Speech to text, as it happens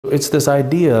It's this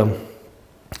idea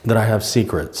that I have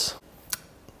secrets.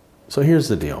 So here's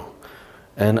the deal.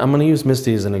 And I'm going to use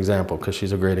Misty as an example because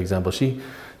she's a great example.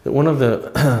 One of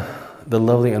the, the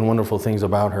lovely and wonderful things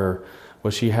about her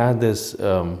was she had this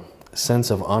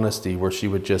sense of honesty where she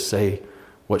would just say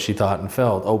what she thought and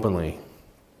felt openly.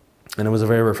 And it was a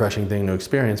very refreshing thing to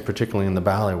experience, particularly in the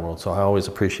ballet world. So I always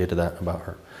appreciated that about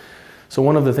her. So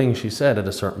one of the things she said at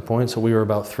a certain point, so we were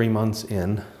about 3 months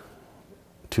in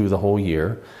to the whole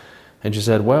year, and she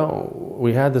said, well,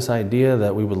 we had this idea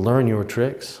that we would learn your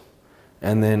tricks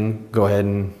and then go ahead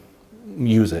and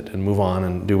use it and move on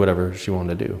and do whatever she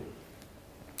wanted to do.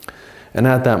 And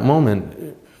at that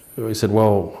moment, we said,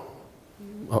 well,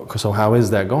 so how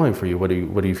is that going for you? What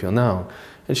do you feel now?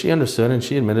 And she understood, and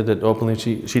she admitted it openly.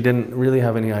 She didn't really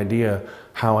have any idea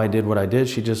how I did what I did.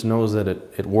 She just knows that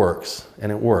it works,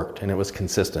 and it worked, and it was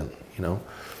consistent, you know.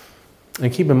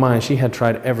 And keep in mind, she had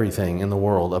tried everything in the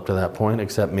world up to that point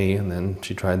except me, and then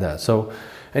she tried that. So,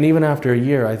 and even after a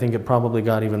year, I think it probably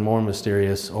got even more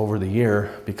mysterious over the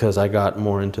year because I got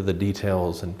more into the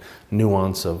details and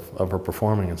nuance of her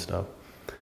performing and stuff.